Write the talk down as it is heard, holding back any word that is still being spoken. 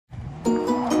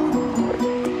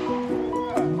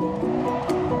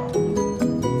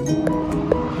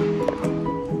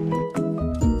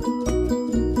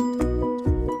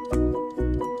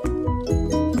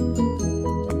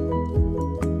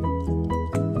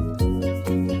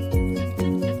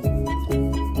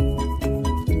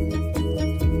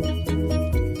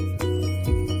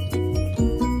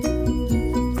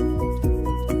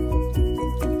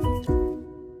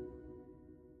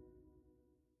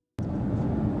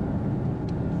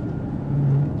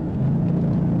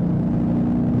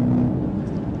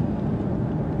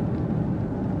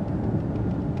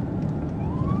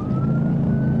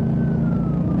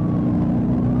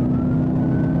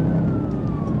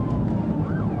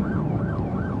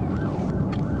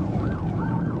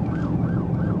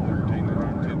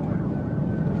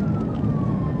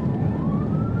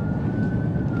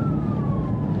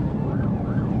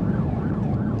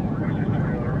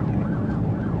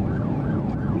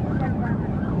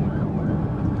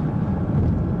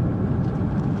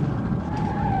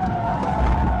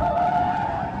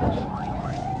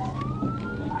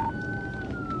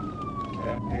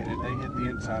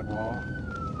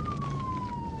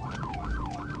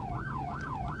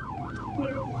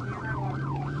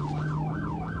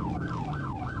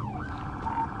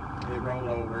Hey, roll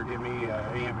over. Get me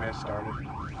EMS started.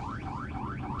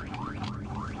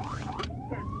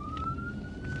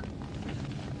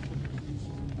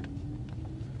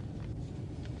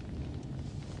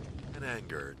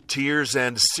 Anger, tears,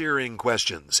 and searing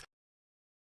questions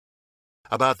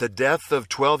about the death of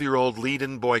 12-year-old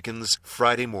Leiden Boykins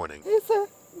Friday morning. He said,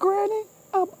 Granny,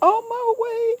 I'm on my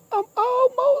way. I'm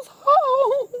almost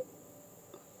home.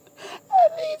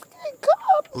 At least can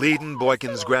come. Leiden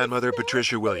Boykins' grandmother,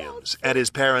 Patricia Williams, and his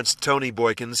parents, Tony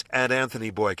Boykins and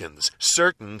Anthony Boykins,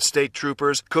 certain state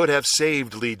troopers could have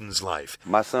saved Leiden's life.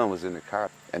 My son was in the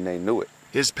car, and they knew it.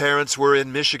 His parents were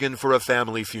in Michigan for a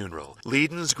family funeral.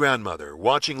 Leiden's grandmother,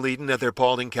 watching Leiden at their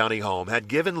Paulding County home, had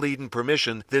given Leiden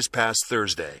permission this past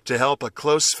Thursday to help a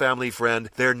close family friend,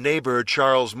 their neighbor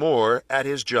Charles Moore, at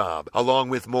his job, along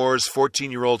with Moore's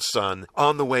 14-year-old son,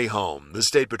 on the way home. The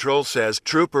State Patrol says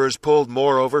troopers pulled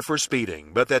Moore over for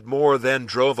speeding, but that Moore then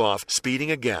drove off, speeding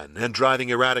again and driving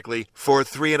erratically for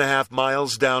 3.5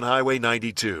 miles down Highway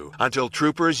 92, until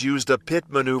troopers used a pit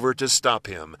maneuver to stop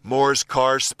him. Moore's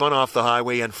car spun off the highway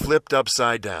and flipped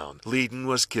upside down. Leiden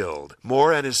was killed.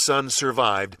 Moore and his son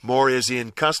survived. Moore is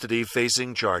in custody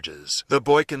facing charges. The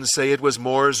Boykins say it was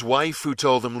Moore's wife who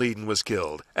told them Leiden was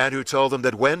killed, and who told them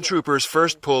that when troopers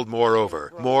first pulled Moore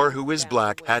over, Moore, who is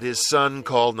black, had his son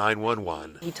call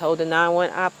 911. He told the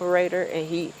 911 operator, and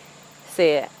he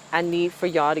said, I need for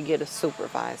y'all to get a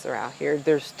supervisor out here.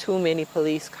 There's too many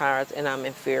police cars, and I'm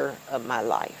in fear of my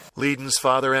life. Leiden's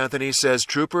father, Anthony, says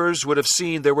troopers would have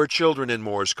seen there were children in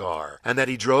Moore's car, and that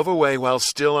he drove away while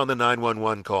still on the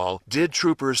 911 call. Did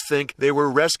troopers think they were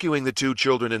rescuing the 2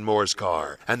 children in Moore's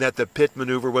car, and that the pit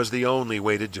maneuver was the only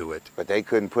way to do it? But they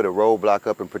couldn't put a roadblock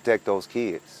up and protect those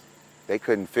kids. They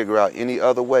couldn't figure out any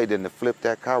other way than to flip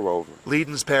that car over.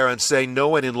 Leiden's parents say no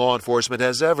one in law enforcement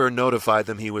has ever notified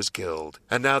them he was killed.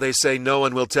 And now they say no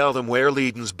one will tell them where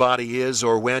Leiden's body is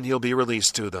or when he'll be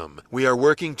released to them. We are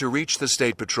working to reach the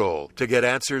State Patrol to get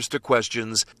answers to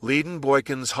questions Leiden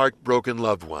Boykins' heartbroken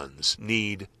loved ones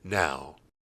need now.